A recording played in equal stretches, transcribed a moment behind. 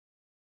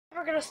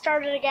We're gonna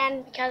start it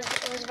again because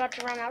it was about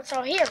to run out.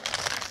 So here,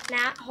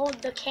 now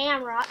hold the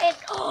camera.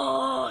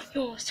 Oh,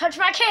 you almost touched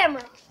my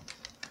camera.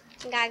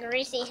 Got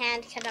greasy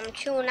hands because I'm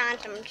chewing on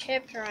some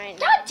chips right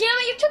now. God damn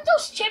it! You took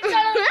those chips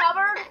out of the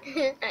cupboard.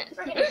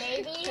 Freaking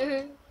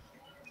baby.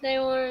 They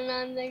weren't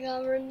on the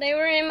cupboard. They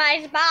were in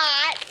my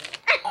spot.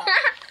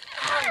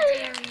 How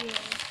dare you?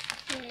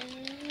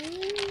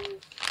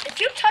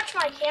 If you touch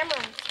my camera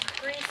with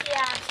greasy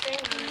ass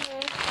fingers,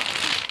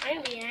 I'm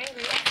gonna be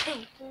angry.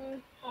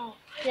 Oh.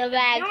 The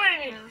bag. You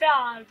made me feel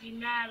I'd be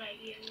mad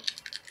at you.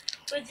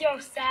 With your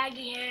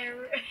saggy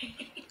hair.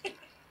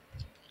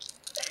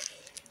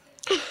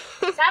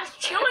 Stop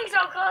chewing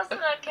so close to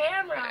the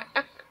camera.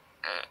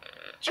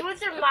 Chew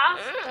with your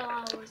mouth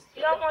closed.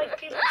 You don't like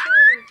people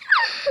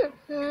chewing.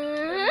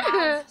 Your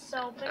mouth so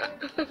open.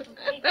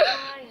 Keep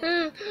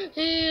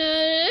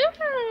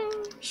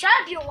quiet. Shut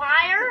up, you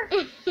liar.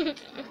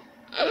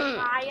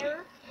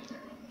 Liar.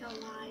 You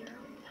liar.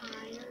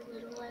 Liar.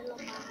 Little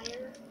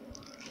liar.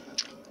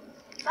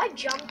 If I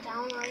jumped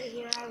down right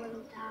here, I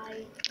wouldn't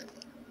die.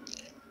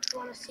 You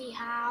want to see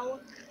how?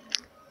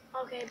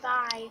 Okay,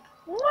 bye.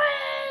 Whee!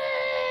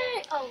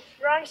 Oh,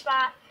 wrong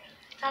spot.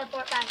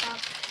 Teleport back up.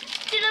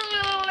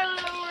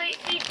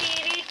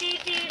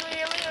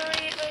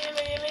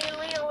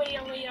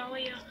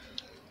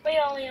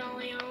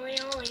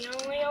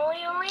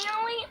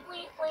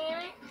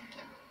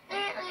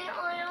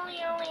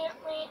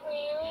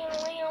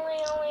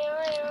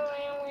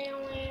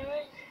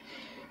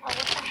 Oh, what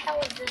the hell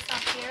is this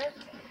up here?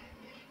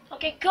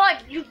 Okay, good.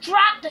 You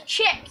dropped the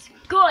chips.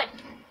 Good.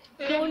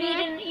 You don't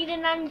eat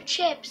them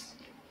chips.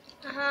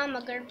 I'm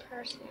a good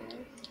person.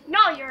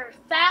 No, you're a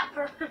fat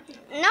person.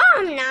 No,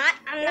 I'm not.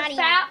 I'm not a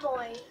fat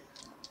boy.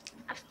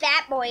 A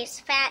fat boy's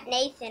fat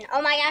Nathan.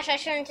 Oh my gosh, I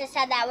shouldn't have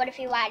said that. What if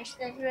you watched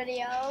this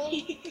video?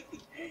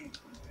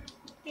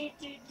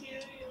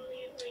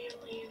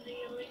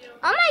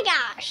 Oh my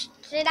gosh.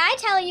 Did I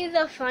tell you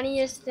the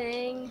funniest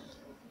thing?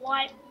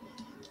 What?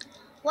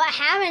 What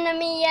happened to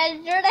me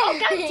yesterday? Oh,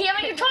 God damn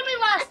it. You told me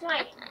last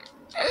night.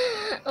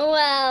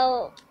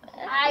 Well,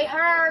 I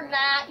heard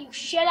that you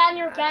shit on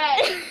your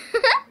bed.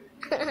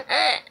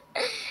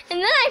 And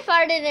then I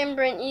farted in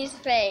Brittany's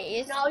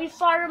face. No, you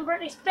farted in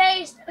Brittany's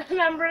face, and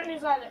then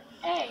Brittany's like,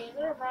 hey, is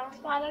there a brown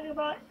spot on your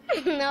butt?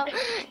 No,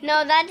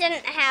 that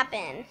didn't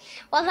happen.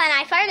 Well, then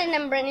I farted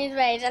in Brittany's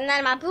face, and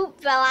then my poop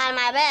fell on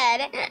my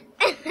bed.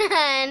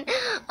 And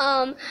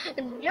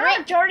then, You're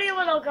a dirty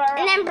little girl.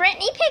 And then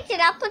Brittany picked it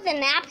up with a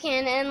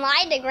napkin and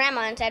lied to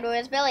Grandma and said it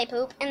was Billy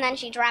poop. And then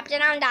she dropped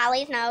it on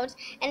Dolly's nose,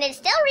 and it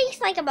still reeks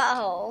like a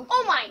butthole.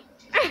 Oh my!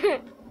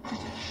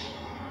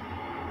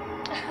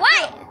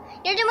 What?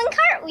 You're doing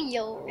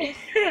cartwheels.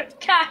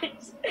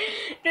 Guys,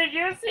 did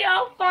you see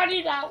how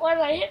funny that was?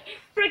 I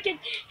freaking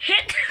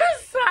hit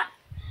the side.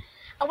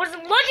 I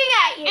wasn't looking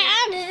at you.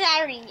 I'm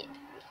sorry.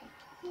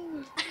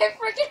 I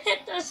freaking hit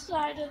the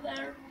side of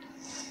there.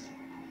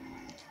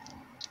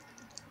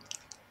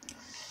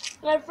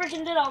 And I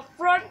freaking did a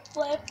front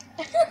flip.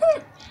 And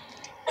then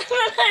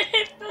I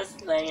hit this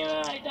thing and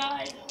then I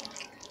died.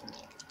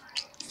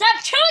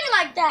 Stop chewing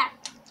like that!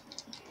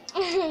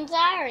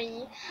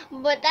 Sorry,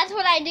 but that's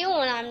what I do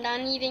when I'm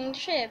done eating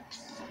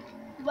chips.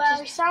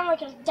 Well, you sound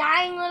like a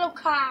dying little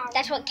cow.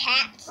 That's what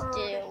cats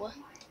do.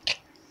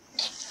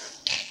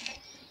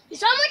 You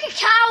sound like a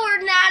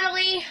coward,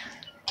 Natalie.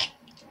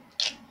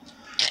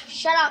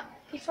 Shut up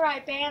before I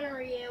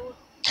banner you.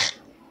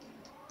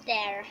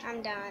 There,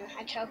 I'm done.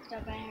 I choked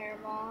up a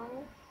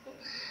hairball.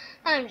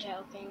 I'm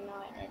joking. No,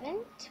 I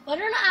didn't. But I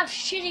don't have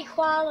shitty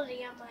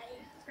quality on my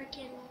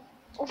freaking...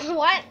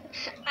 What?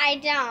 I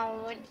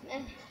don't.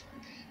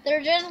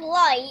 They're just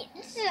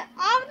lights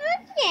of the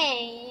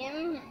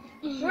game.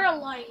 You're a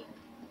light.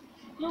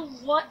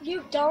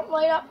 You don't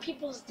light up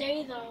people's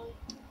day, though.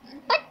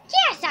 But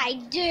yes, I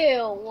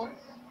do.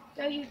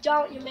 No, you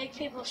don't. You make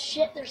people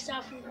shit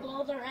themselves and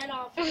blow their head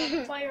off with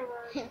a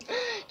firework.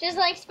 Just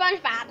like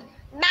SpongeBob.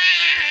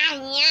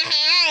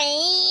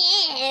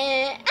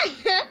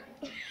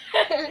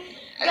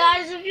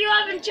 Guys, if you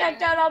haven't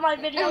checked out all my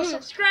videos,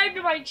 subscribe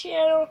to my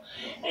channel,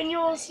 and you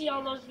will see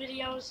all those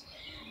videos.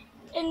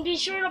 And be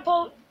sure to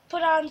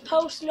put on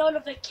post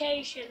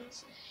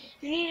notifications.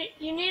 You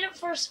need it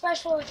for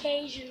special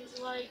occasions,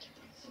 like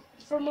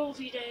for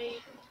movie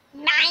day.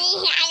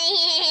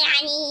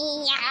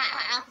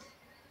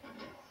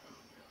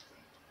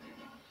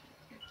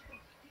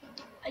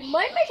 I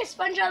might make a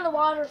Sponge on the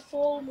Water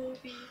full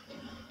movie.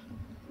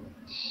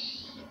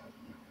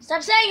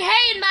 Stop saying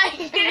hey in my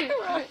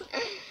camera.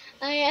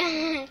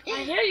 I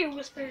hear you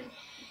whispering.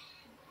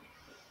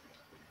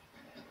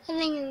 I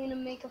think I'm gonna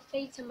make a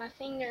face on my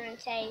finger and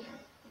say,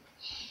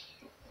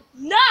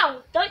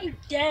 no! Don't you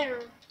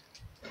dare!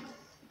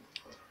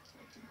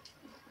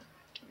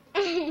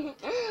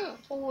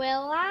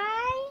 Will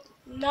I?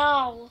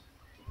 No.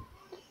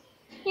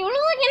 You were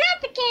looking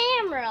at the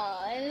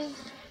cameras.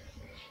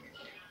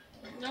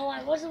 No,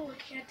 I wasn't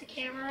looking at the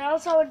camera,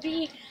 else I would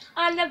be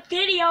on the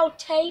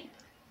videotape.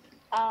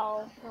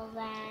 Oh, well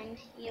then,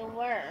 you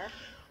were.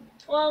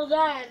 Well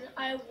then,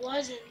 I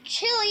wasn't.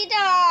 Chili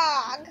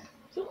dog!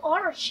 You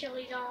are a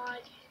chili dog.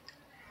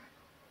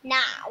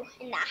 Now,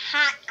 in the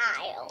hot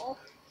aisle.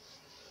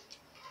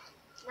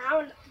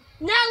 Now,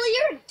 Natalie,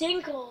 you're a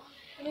dinkle.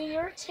 I mean,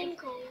 you're a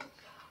tinkle.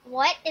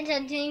 What is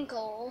a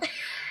dinkle?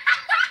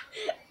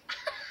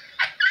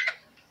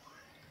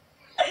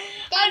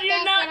 How do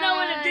you not know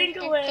what a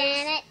dinkle is?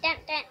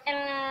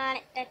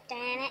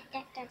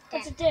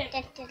 What's a dick?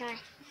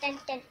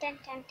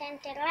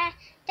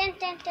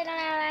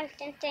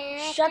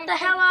 Shut the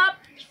hell up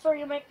before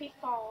you make me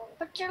fall.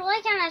 But you're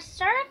like on a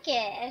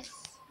circus.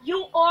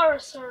 You are a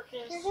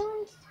circus. You're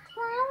doing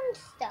clown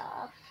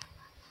stuff.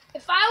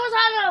 If I was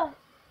on a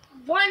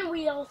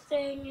one-wheel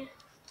thing.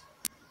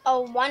 A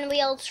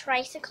one-wheel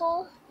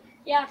tricycle?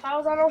 Yeah, if I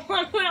was on a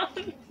one-wheel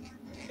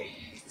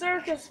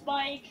circus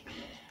bike.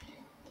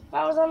 If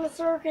I was on the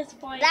circus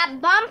bike.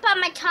 That bump on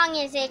my tongue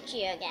is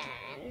itchy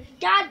again.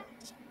 God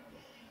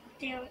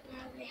damn it,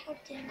 Natalie. How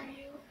dare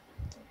you?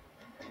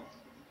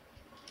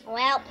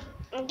 Well,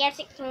 I guess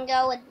it can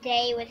go a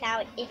day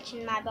without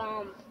itching my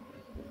bump.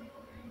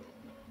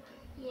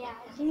 Yeah,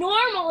 it's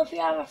normal if you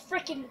have a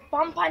freaking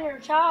bump on your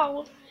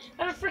toe.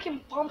 Not a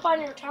freaking bump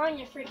on your tongue,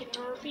 you freaking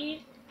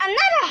herpy. I'm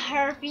not a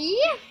herpy.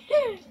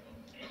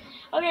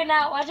 Okay,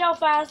 now watch how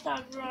fast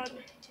I run.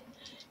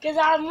 Because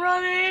I'm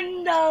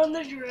running down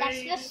the drain.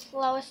 That's the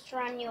slowest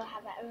run you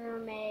have ever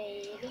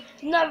made.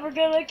 Never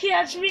gonna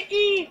catch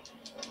me.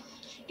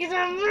 Because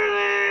I'm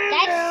running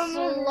That's down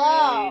the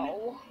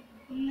slow.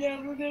 drain.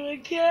 Never gonna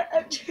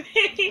catch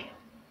me.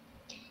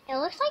 It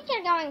looks like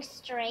you're going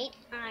straight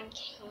on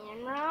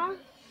camera.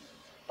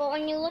 But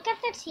when you look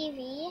at the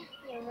TV,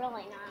 you're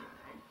really not.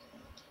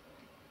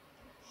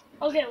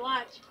 Okay,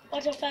 watch.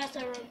 Watch how fast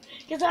I run.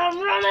 Because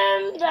I'm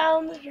running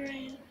down the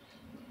drain.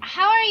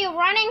 How are you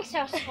running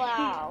so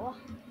slow?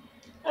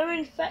 I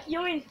mean,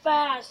 you mean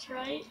fast,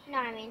 right? No,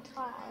 I mean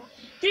slow.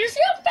 Did you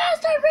see how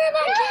fast I ran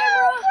on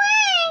camera?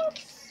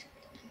 Blanks!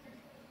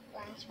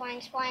 Blanks,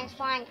 blanks,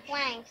 blanks,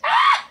 blanks.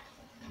 Ah!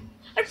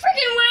 I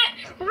freaking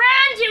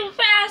ran too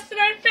fast and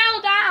I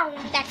fell down.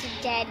 That's a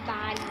dead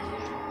body.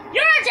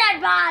 You're a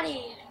dead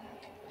body.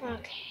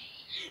 Okay.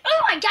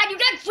 Oh my god, you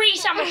got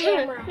freeze on my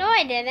camera. No,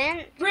 I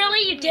didn't.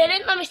 Really? You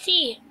didn't? Let me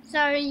see.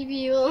 Sorry,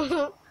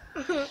 View.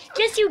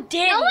 Yes, you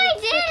did. No, I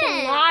you freaking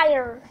didn't.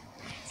 liar.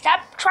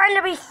 Stop trying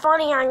to be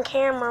funny on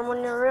camera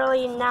when you're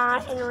really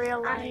not in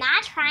real life. I'm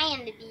not trying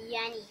to be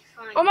any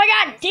fun. Oh my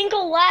god,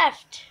 Dinkle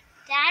left.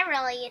 Did I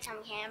really get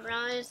some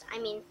cameras? I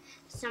mean,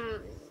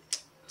 some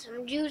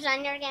juice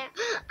on your camera?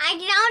 I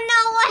don't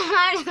know what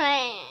I'm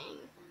saying.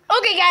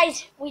 Okay,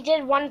 guys, we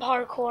did one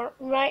parkour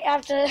right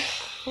after.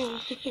 Do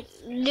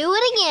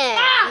it again.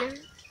 Ah!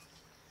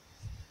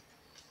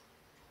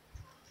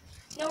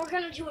 Now we're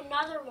gonna do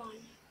another one.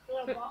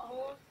 Little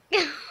butthole.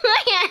 Little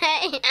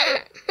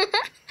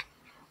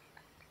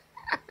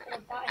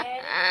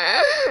butthead.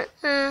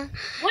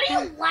 What are you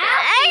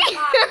laughing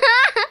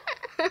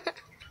at?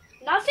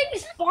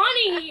 Nothing's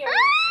funny here.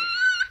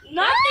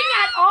 Nothing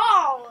at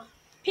all.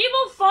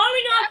 People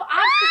falling off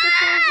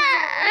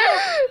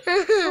obstacle courses is a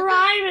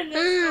crime in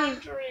this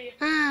country.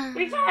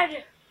 We've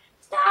had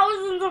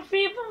thousands of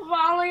people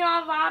falling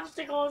off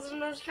obstacles in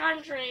this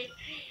country.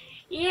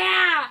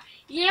 Yeah,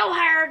 you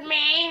heard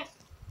me.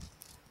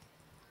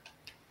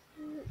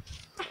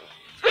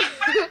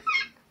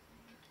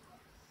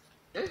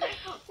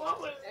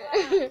 What was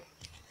that?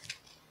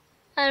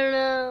 I don't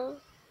know.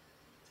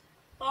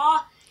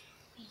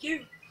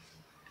 You.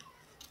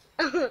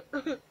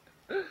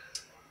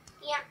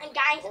 Yeah, and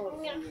guys,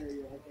 I'm gonna.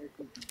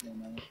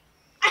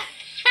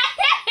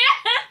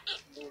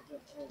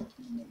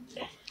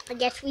 I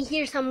guess we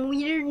hear some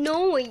weird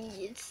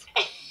noise.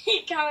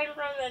 Coming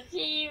from the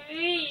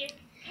TV.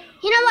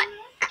 You know what?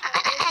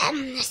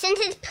 Since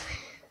it's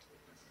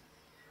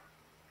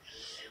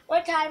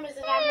What time is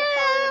it on the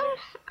phone?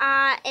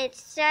 it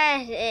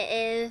says it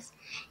is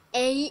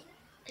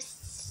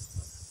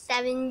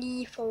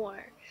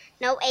 8:74.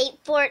 No,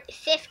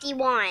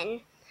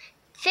 8:51.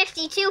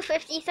 52,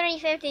 53,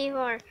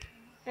 54,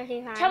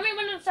 55. Tell me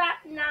when it's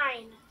at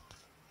 9.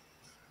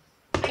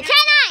 It's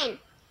at 9.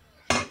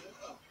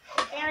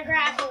 And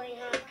grappling,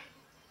 huh?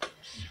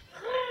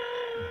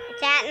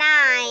 It's at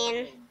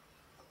 9.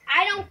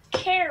 I don't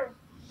care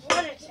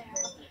what it's at.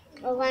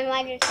 Well, then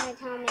why did you tell me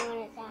when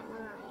it's at 9?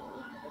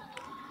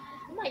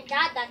 Oh my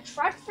god, that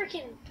truck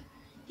freaking.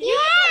 Did you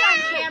get it on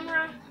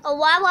camera? Oh,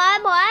 what?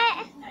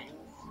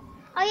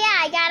 Oh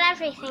yeah, I got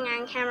everything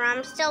on camera.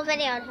 I'm still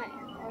video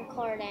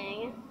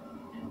recording.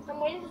 I'm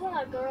waiting until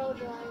that girl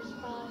drives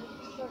by.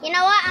 You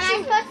know what? Am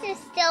I supposed to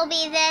still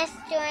be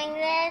doing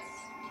this?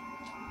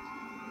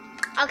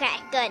 Okay,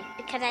 good,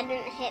 because I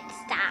didn't hit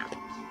stop.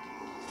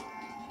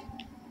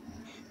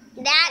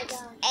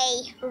 That's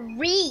a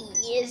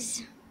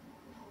Reese.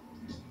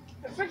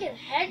 I freaking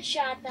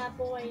headshot that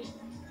boy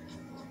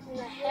in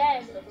the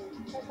head.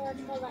 That's what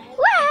it's called, a head.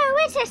 Whoa,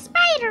 it's a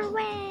spider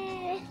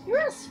web.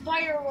 You're a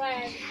spider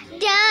web.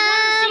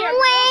 Dumb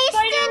ways to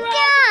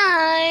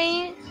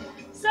die.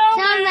 So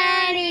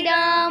many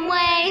dumb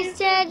ways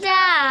to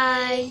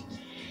die.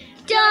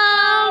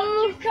 Dumb.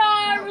 Your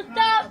car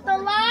without the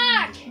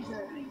lock.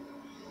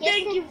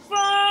 Think you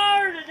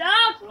farted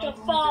out the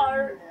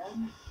fart.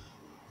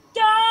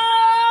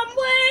 Dumb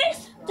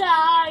ways to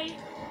die.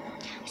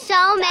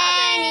 So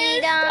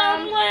many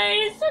Dumb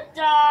ways to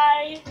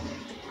die.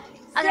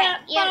 Okay,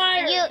 Set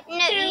fire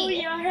to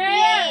your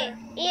hair.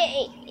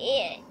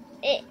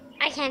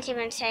 I can't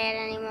even say it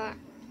anymore.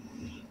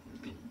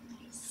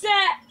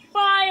 Set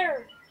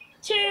fire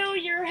to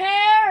your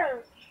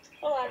hair.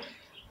 Hold on.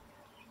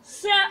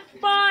 Set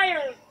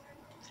fire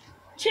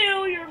to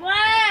your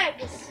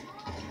legs.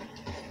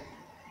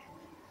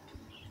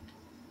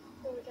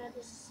 Oh my God,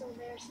 this is so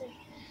embarrassing.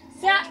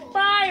 Set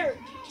fire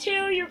to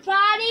your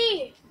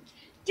body.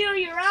 Do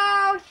your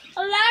own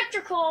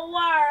electrical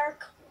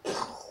work.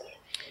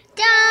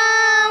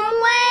 Dumb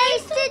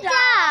ways to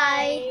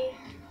die.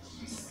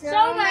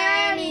 So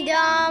many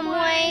dumb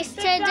ways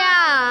to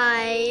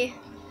die.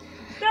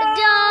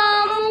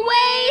 Dumb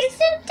ways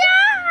to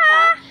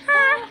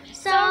die.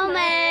 So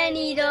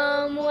many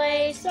dumb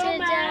ways to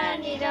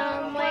die.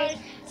 Dumb ways.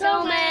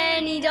 So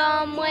many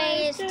dumb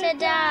ways to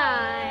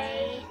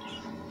die.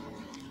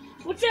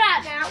 What's it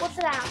at now? What's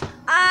it at?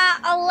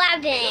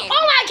 11. Oh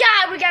my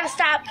God, we gotta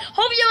stop.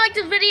 Hope you liked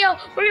this video.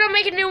 We're gonna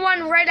make a new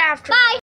one right after. Bye.